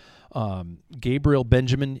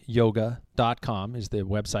 GabrielBenjaminYoga.com is the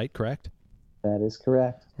website, correct? That is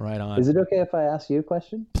correct. Right on. Is it okay if I ask you a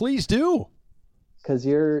question? Please do. Because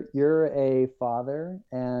you're a father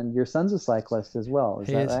and your son's a cyclist as well. Is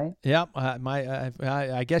that right? Yeah.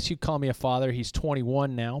 I guess you'd call me a father. He's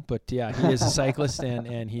 21 now, but yeah, he is a cyclist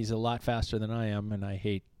and he's a lot faster than I am, and I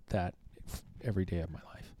hate that every day of my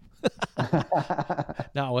life.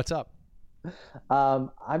 Now, what's up?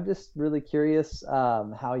 I'm just really curious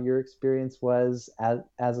how your experience was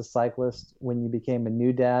as a cyclist when you became a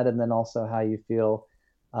new dad, and then also how you feel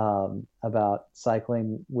about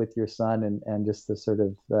cycling with your son and just the sort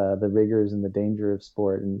of the rigors and the danger of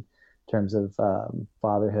sport in terms of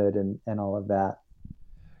fatherhood and all of that.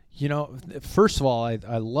 You know, first of all,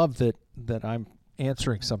 I love that I'm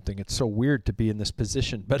answering something. It's so weird to be in this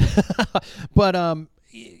position, but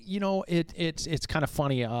you know, it's kind of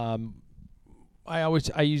funny.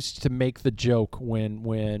 I used to make the joke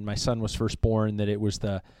when my son was first born that it was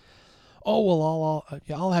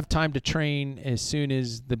I'll have time to train as soon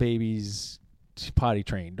as the baby's potty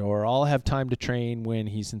trained, or I'll have time to train when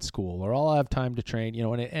he's in school, or I'll have time to train, you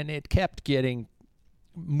know, and it kept getting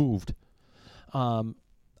moved. There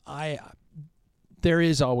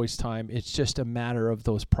is always time. It's just a matter of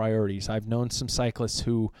those priorities. I've known some cyclists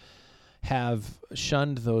who have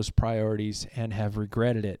shunned those priorities and have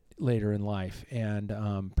regretted it later in life. And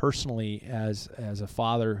personally, as a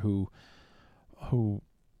father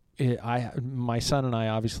my son and I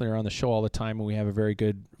obviously are on the show all the time, and we have a very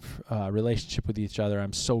good relationship with each other.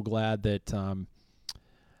 I'm so glad that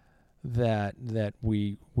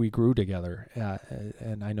we grew together.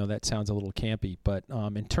 And I know that sounds a little campy, but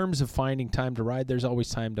in terms of finding time to ride, there's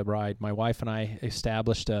always time to ride. My wife and I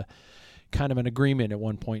established a kind of an agreement at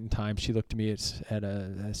one point in time. She looked at me at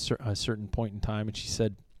a certain point in time, and she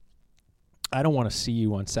said, I don't want to see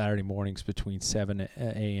you on Saturday mornings between 7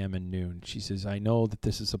 a.m. and noon. She says, I know that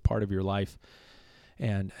this is a part of your life,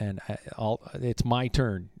 and it's my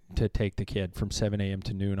turn to take the kid from 7 a.m.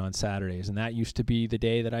 to noon on Saturdays. And that used to be the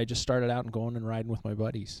day that I just started out and going and riding with my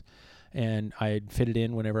buddies. And I'd fit it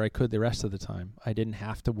in whenever I could the rest of the time. I didn't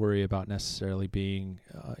have to worry about necessarily being,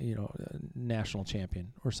 a national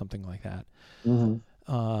champion or something like that. Mm-hmm.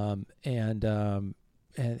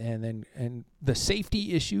 And the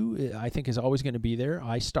safety issue, I think, is always going to be there.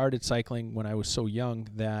 I started cycling when I was so young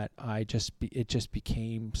that it just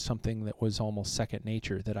became something that was almost second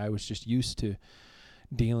nature, that I was just used to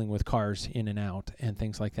dealing with cars in and out and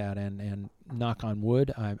things like that. And knock on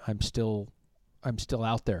wood, I'm still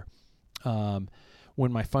out there.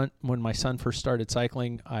 When my son first started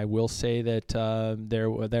cycling, I will say that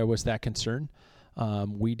there was that concern.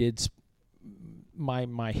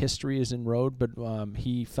 My history is in road, but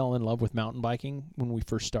he fell in love with mountain biking when we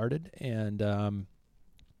first started, and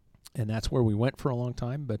that's where we went for a long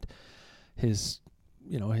time. But his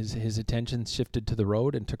attention shifted to the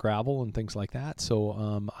road and to gravel and things like that.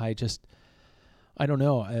 So I don't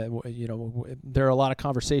know. There are a lot of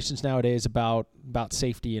conversations nowadays about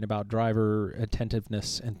safety and about driver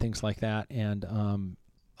attentiveness and things like that. And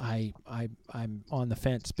I'm on the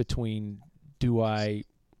fence between, do I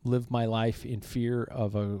live my life in fear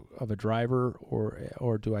of a driver,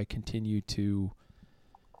 or do I continue to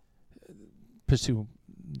pursue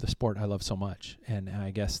the sport I love so much? And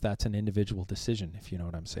I guess that's an individual decision, if you know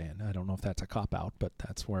what I'm saying. I don't know if that's a cop-out, but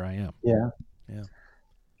that's where I am. Yeah. Yeah.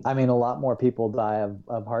 I mean, a lot more people die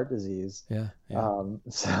of heart disease. Yeah.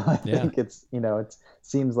 So I think it's, it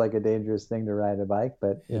seems like a dangerous thing to ride a bike,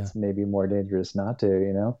 but it's maybe more dangerous not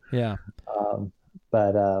to, Yeah.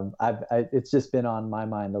 But it's just been on my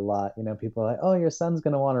mind a lot. People are like, oh, your son's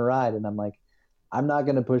going to want to ride. And I'm like, I'm not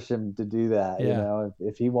going to push him to do that. Yeah.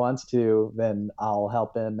 If he wants to, then I'll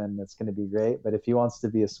help him, and it's going to be great. But if he wants to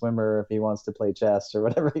be a swimmer, if he wants to play chess or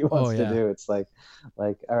whatever he wants to do, it's like,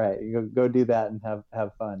 all right, you go do that and have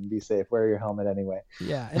fun, be safe, wear your helmet anyway.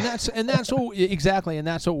 Yeah. And that's what exactly. And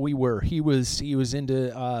that's what we were. He was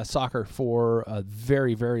into soccer for a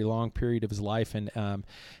very, very long period of his life. And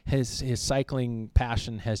his cycling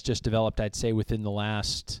passion has just developed, I'd say, within the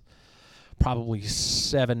last probably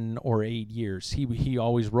 7 or 8 years. He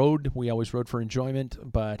always rode. We always rode for enjoyment,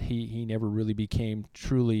 but he never really became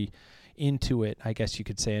truly into it, I guess you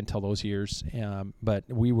could say, until those years. But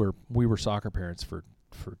we were soccer parents for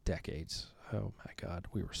decades. Oh my God,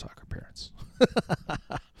 we were soccer parents.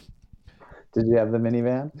 Did you have the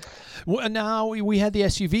minivan? Well, no, we had the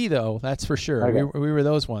SUV though. That's for sure. Okay. We were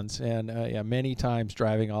those ones, and many times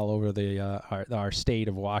driving all over our state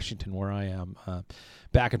of Washington, where I am,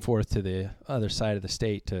 back and forth to the other side of the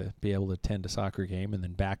state to be able to attend a soccer game, and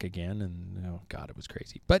then back again. And oh God, it was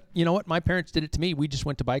crazy. But you know what? My parents did it to me. We just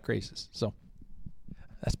went to bike races, so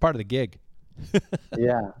that's part of the gig.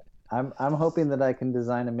 Yeah. I'm hoping that I can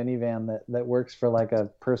design a minivan that works for like a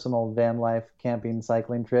personal van life camping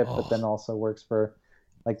cycling trip, but then also works for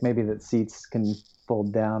like maybe that seats can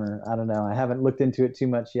fold down, or I don't know. I haven't looked into it too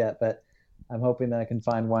much yet, but I'm hoping that I can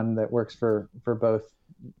find one that works for both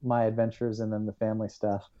my adventures and then the family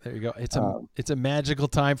stuff. There you go. It's a magical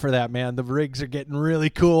time for that, man. The rigs are getting really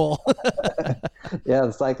cool. Yeah,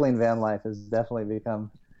 the cycling van life has definitely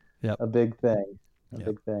become a big thing.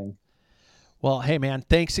 Big thing. Well, hey, man,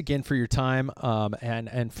 thanks again for your time.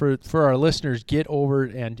 And for our listeners, get over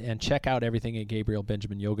and check out everything at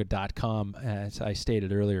GabrielBenjaminYoga.com, as I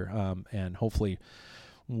stated earlier, and hopefully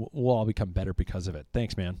we'll all become better because of it.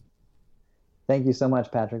 Thanks, man. Thank you so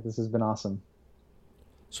much, Patrick. This has been awesome.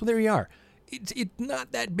 So there you are. It's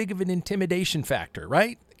not that big of an intimidation factor,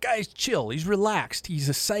 right? The guy's chill. He's relaxed. He's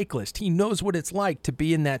a cyclist. He knows what it's like to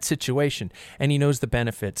be in that situation, and he knows the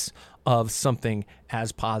benefits of something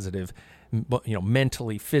as positive,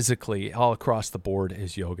 mentally, physically, all across the board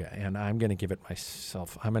is yoga. And I'm going to give it a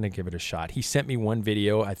shot. He sent me one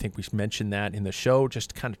video. I think we mentioned that in the show,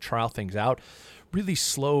 just to kind of trial things out. Really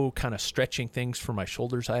slow kind of stretching things for my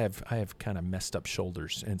shoulders. I have kind of messed up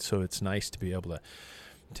shoulders. And so it's nice to be able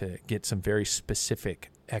to get some very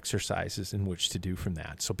specific exercises in which to do from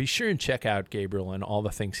that. So be sure and check out Gabriel and all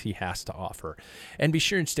the things he has to offer. And be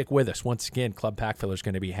sure and stick with us. Once again, Club Packfiller is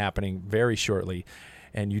going to be happening very shortly,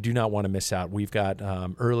 and you do not want to miss out. We've got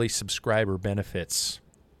early subscriber benefits.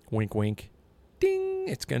 Wink, wink. Ding.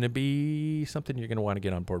 It's going to be something you're going to want to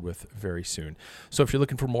get on board with very soon. So if you're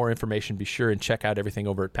looking for more information, be sure and check out everything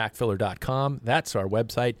over at packfiller.com. That's our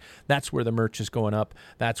website. That's where the merch is going up.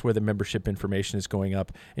 That's where the membership information is going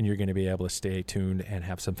up, and you're going to be able to stay tuned and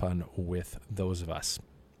have some fun with those of us.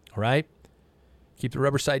 All right? Keep the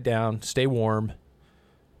rubber side down. Stay warm.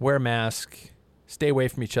 Wear a mask. Stay away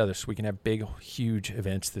from each other so we can have big, huge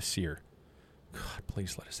events this year. God,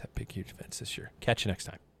 please let us have big, huge events this year. Catch you next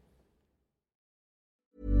time.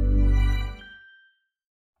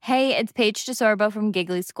 Hey, it's Paige DeSorbo from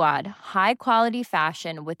Giggly Squad. High quality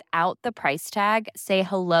fashion without the price tag. Say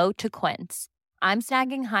hello to Quince. I'm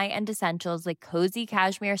snagging high-end essentials like cozy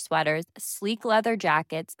cashmere sweaters, sleek leather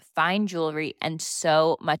jackets, fine jewelry, and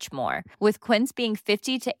so much more. With Quince being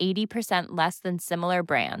 50 to 80% less than similar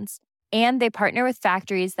brands. And they partner with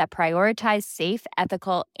factories that prioritize safe,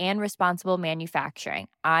 ethical, and responsible manufacturing.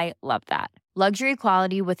 I love that. Luxury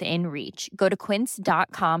quality within reach. Go to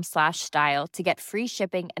quince.com/style to get free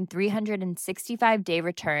shipping and 365-day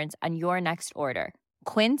returns on your next order.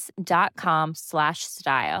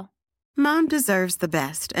 Quince.com/style. Mom deserves the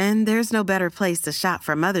best, and there's no better place to shop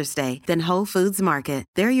for Mother's Day than Whole Foods Market.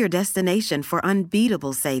 They're your destination for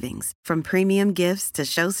unbeatable savings, from premium gifts to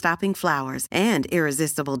show-stopping flowers and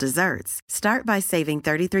irresistible desserts. Start by saving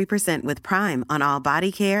 33% with Prime on all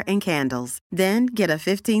body care and candles. Then get a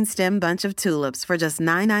 15-stem bunch of tulips for just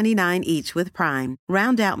 $9.99 each with Prime.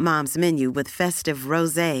 Round out Mom's menu with festive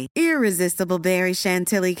rosé, irresistible berry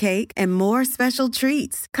chantilly cake, and more special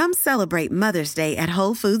treats. Come celebrate Mother's Day at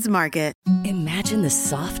Whole Foods Market. Imagine the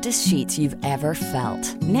softest sheets you've ever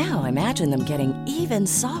felt. Now imagine them getting even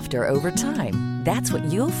softer over time. That's what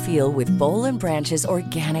you'll feel with Boll & Branch's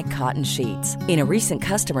organic cotton sheets. In a recent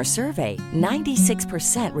customer survey,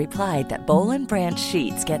 96% replied that Boll & Branch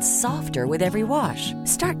sheets get softer with every wash.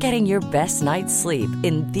 Start getting your best night's sleep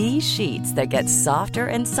in these sheets that get softer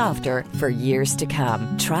and softer for years to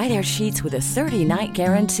come. Try their sheets with a 30-night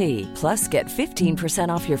guarantee. Plus, get 15%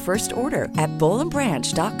 off your first order at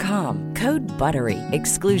bollandbranch.com. Code BUTTERY.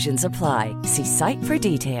 Exclusions apply. See site for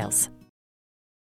details.